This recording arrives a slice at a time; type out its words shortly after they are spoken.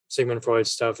Sigmund Freud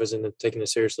stuff isn't taking it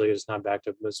seriously. It's not backed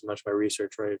up as much by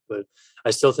research, right? But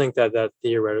I still think that that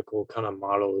theoretical kind of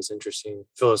model is interesting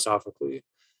philosophically.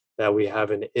 That we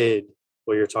have an id,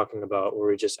 what you're talking about, where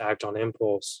we just act on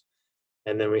impulse,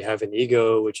 and then we have an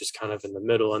ego, which is kind of in the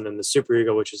middle, and then the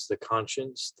superego, which is the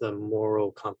conscience, the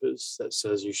moral compass that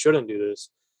says you shouldn't do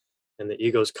this, and the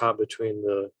ego's caught between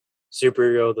the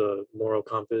superego, the moral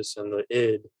compass, and the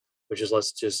id, which is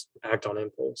let's just act on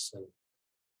impulse. And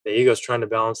the ego is trying to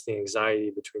balance the anxiety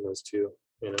between those two.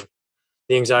 You know,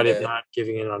 the anxiety of Yeah. not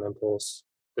giving in on impulse,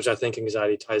 which I think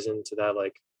anxiety ties into that.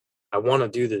 Like, I want to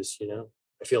do this.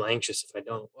 I feel anxious if I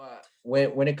don't.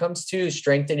 When it comes to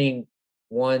strengthening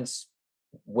one's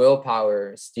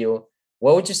willpower, still,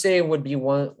 what would you say would be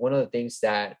one of the things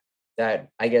that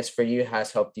I guess for you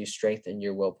has helped you strengthen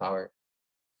your willpower?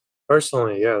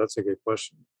 Personally, yeah, that's a good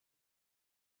question.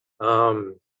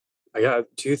 Um, I got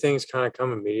two things kind of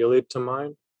come immediately to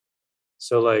mind.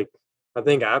 So, like, I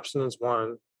think abstinence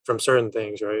one from certain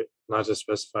things, right? Not to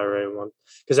specify right one,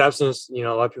 because abstinence, a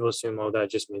lot of people assume, oh,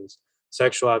 that just means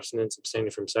sexual abstinence,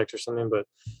 abstaining from sex or something. But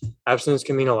abstinence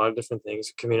can mean a lot of different things.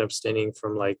 It can mean abstaining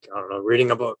from, like, I don't know, reading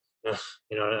a book.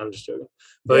 I'm just joking.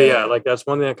 But yeah, Yeah, like that's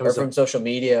one thing that or comes to from social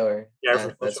media, or yeah,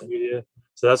 from that's social media.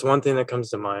 So that's one thing that comes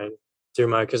to mind through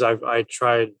my because I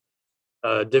tried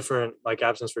different like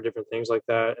abstinence for different things like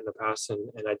that in the past, and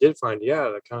I did find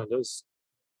that kind of does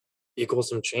equal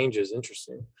some changes.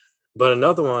 Interesting. But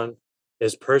another one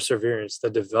is perseverance, the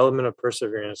development of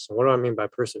perseverance. And what do I mean by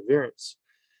perseverance?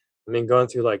 I mean going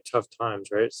through like tough times,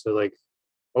 right? So like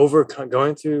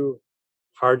going through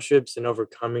hardships and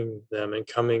overcoming them and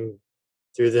coming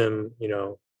through them,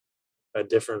 a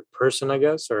different person, I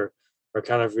guess, or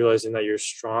kind of realizing that you're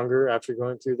stronger after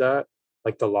going through that,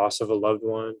 like the loss of a loved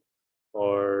one,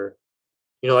 or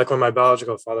like when my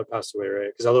biological father passed away, right?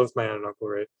 Because I live with my aunt and uncle,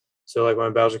 right? So like when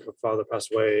my biological father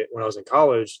passed away when I was in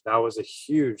college, that was a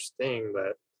huge thing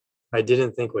that I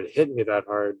didn't think would hit me that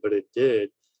hard, but it did.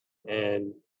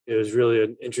 And it was really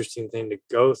an interesting thing to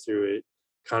go through. It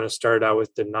kind of started out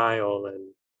with denial and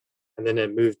then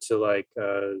it moved to like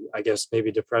I guess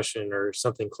maybe depression or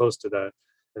something close to that.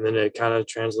 And then it kind of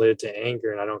translated to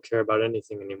anger and I don't care about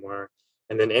anything anymore.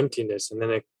 And then emptiness. And then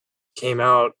it came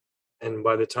out and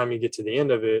by the time you get to the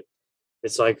end of it,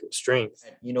 it's like strength.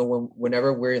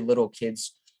 whenever we're little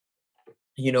kids,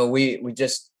 we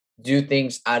just do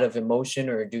things out of emotion,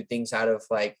 or do things out of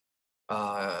like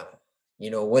uh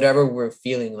whatever we're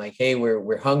feeling. Like, hey,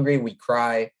 we're hungry, we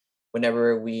cry.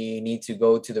 Whenever we need to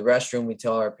go to the restroom, we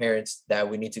tell our parents that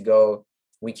we need to go.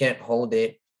 We can't hold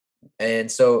it.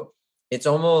 And so it's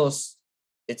almost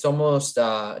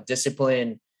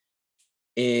discipline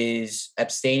is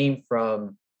abstaining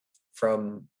from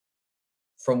from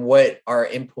what our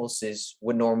impulses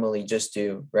would normally just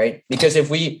do, right? Because if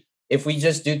we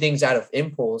just do things out of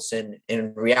impulse and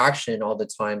reaction all the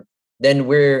time, then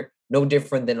we're no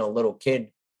different than a little kid,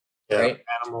 Yeah, right?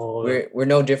 animal. We're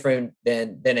no different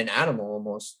than an animal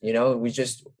almost. We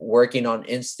just working on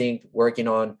instinct, working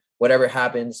on whatever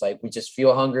happens. Like, we just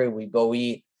feel hungry, we go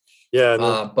eat. Yeah, and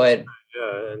then But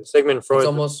and Sigmund it's Freud, the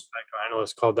almost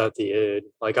psychoanalyst, called that the id.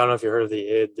 Like I don't know if you heard of the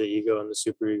id, the ego, and the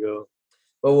superego.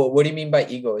 But what do you mean by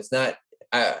ego? It's not.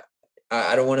 I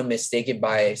don't want to mistake it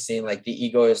by saying like the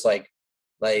ego is like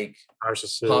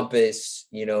Narcissist. pompous,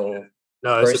 No, it's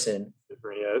a person.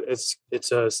 different. Yeah,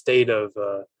 it's a state of.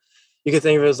 You could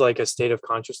think of it as like a state of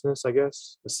consciousness, I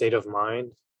guess, a state of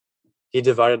mind. He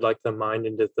divided like the mind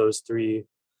into those three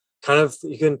kind of.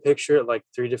 You can picture it like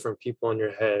three different people in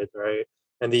your head, right?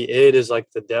 And the id is like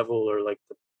the devil or like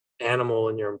the animal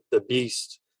in the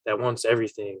beast that wants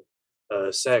everything,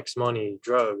 sex, money,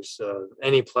 drugs,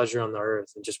 any pleasure on the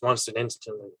earth, and just wants it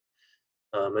instantly.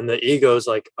 And the ego is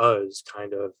like us,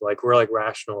 kind of like we're like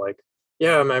rational, like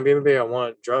yeah, maybe I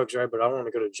want drugs, right? But I don't want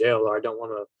to go to jail, or I don't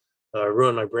want to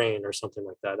ruin my brain, or something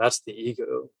like that. That's the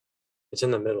ego. It's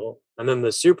in the middle, and then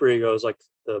the super ego is like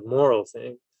the moral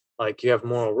thing. Like you have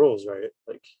moral rules, right?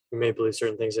 Like you may believe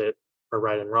certain things that are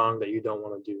right and wrong that you don't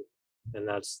want to do, and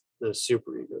that's the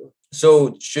super ego.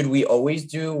 So should we always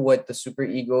do what the super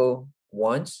ego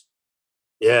wants?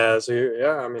 Yeah. So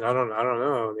yeah, I mean, I don't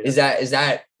know. I mean, Is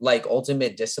that like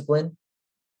ultimate discipline?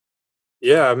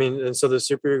 yeah, I mean, and so the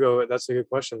superego, that's a good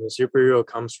question. The superego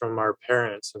comes from our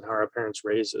parents and how our parents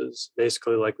raise us.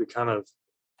 Basically, like what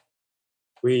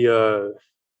do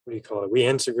you call it? We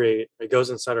integrate, it goes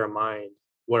inside our mind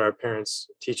what our parents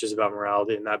teach us about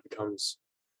morality, and that becomes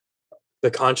the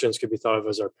conscience could be thought of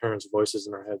as our parents' voices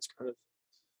in our heads, kind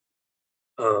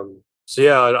of. So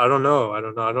yeah, I don't know. I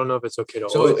don't know. I don't know if it's okay to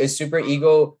So always. is super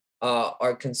ego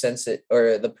our consensus,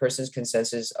 or the person's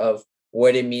consensus of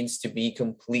what it means to be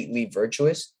completely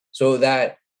virtuous? so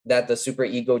that the super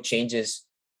ego changes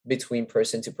between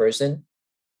person to person.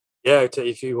 Yeah,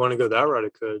 if you want to go that route,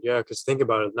 it could. Yeah, because think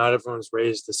about it. Not everyone's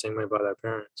raised the same way by their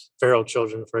parents. Feral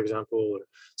children, for example, or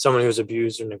someone who was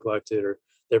abused or neglected, or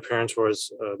their parents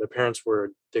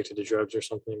were addicted to drugs or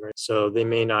something, right? So they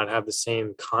may not have the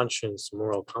same conscience,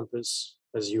 moral compass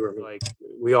as you or me. Like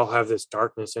we all have this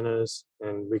darkness in us,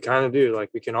 and we kind of do.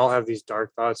 Like we can all have these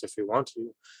dark thoughts if we want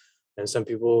to, and some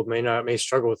people may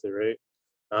struggle with it, right?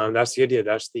 That's the idea.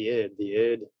 That's the id. The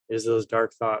id is those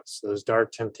dark thoughts, those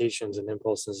dark temptations and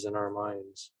impulses in our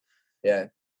minds. Yeah.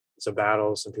 It's a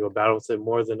battle. Some people battle with it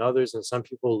more than others, and some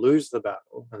people lose the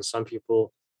battle, and some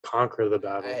people conquer the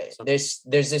battle. There's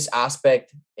this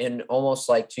aspect in almost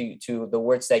like to the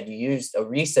words that you used, a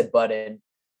reset button,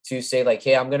 to say like,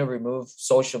 hey, I'm gonna remove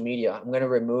social media. I'm gonna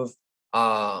remove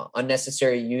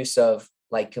unnecessary use of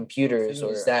like computers,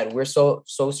 or that we're so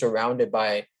surrounded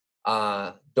by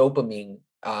dopamine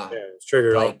it's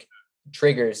triggered like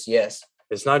triggers. Yes.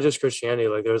 It's not just Christianity.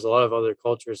 Like there's a lot of other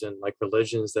cultures and like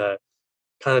religions that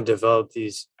kind of developed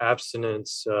these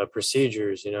abstinence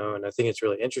procedures, and I think it's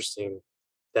really interesting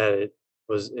that it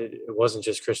wasn't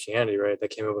just Christianity, right, that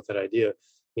came up with that idea.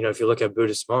 If you look at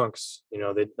Buddhist monks,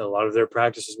 a lot of their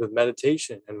practices with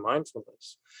meditation and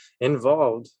mindfulness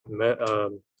involved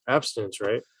abstinence,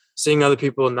 right? Seeing other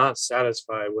people not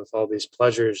satisfied with all these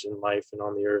pleasures in life and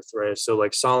on the earth, right? So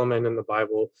like Solomon in the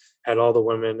Bible had all the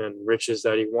women and riches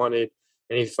that he wanted,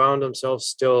 and he found himself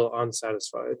still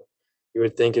unsatisfied. You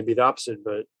would think it'd be the opposite,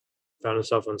 but found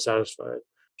himself unsatisfied.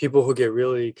 People who get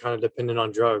really kind of dependent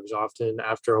on drugs, often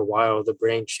after a while, the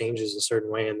brain changes a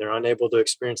certain way and they're unable to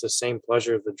experience the same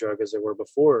pleasure of the drug as they were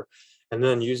before. And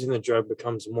then using the drug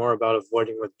becomes more about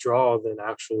avoiding withdrawal than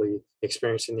actually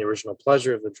experiencing the original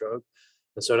pleasure of the drug.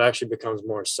 And so it actually becomes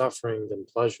more suffering than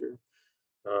pleasure.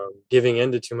 Giving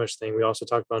into too much thing. We also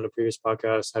talked about in the previous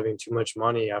podcast, having too much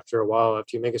money. After a while,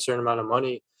 after you make a certain amount of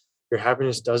money, your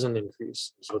happiness doesn't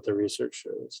increase, is what the research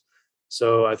shows.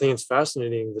 So I think it's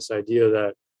fascinating, this idea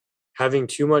that having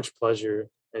too much pleasure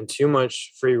and too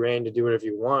much free reign to do whatever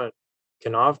you want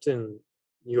can often,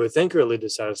 you would think, would lead to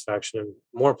satisfaction and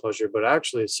more pleasure, but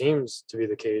actually it seems to be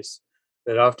the case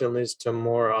that often leads to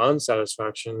more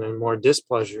unsatisfaction and more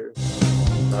displeasure.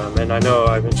 And I know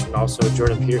I mentioned also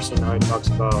Jordan Peterson, how he talks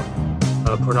about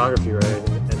pornography, right?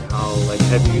 And how like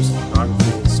heavy use of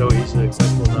pornography is so easily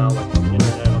accessible now, like on the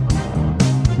internet,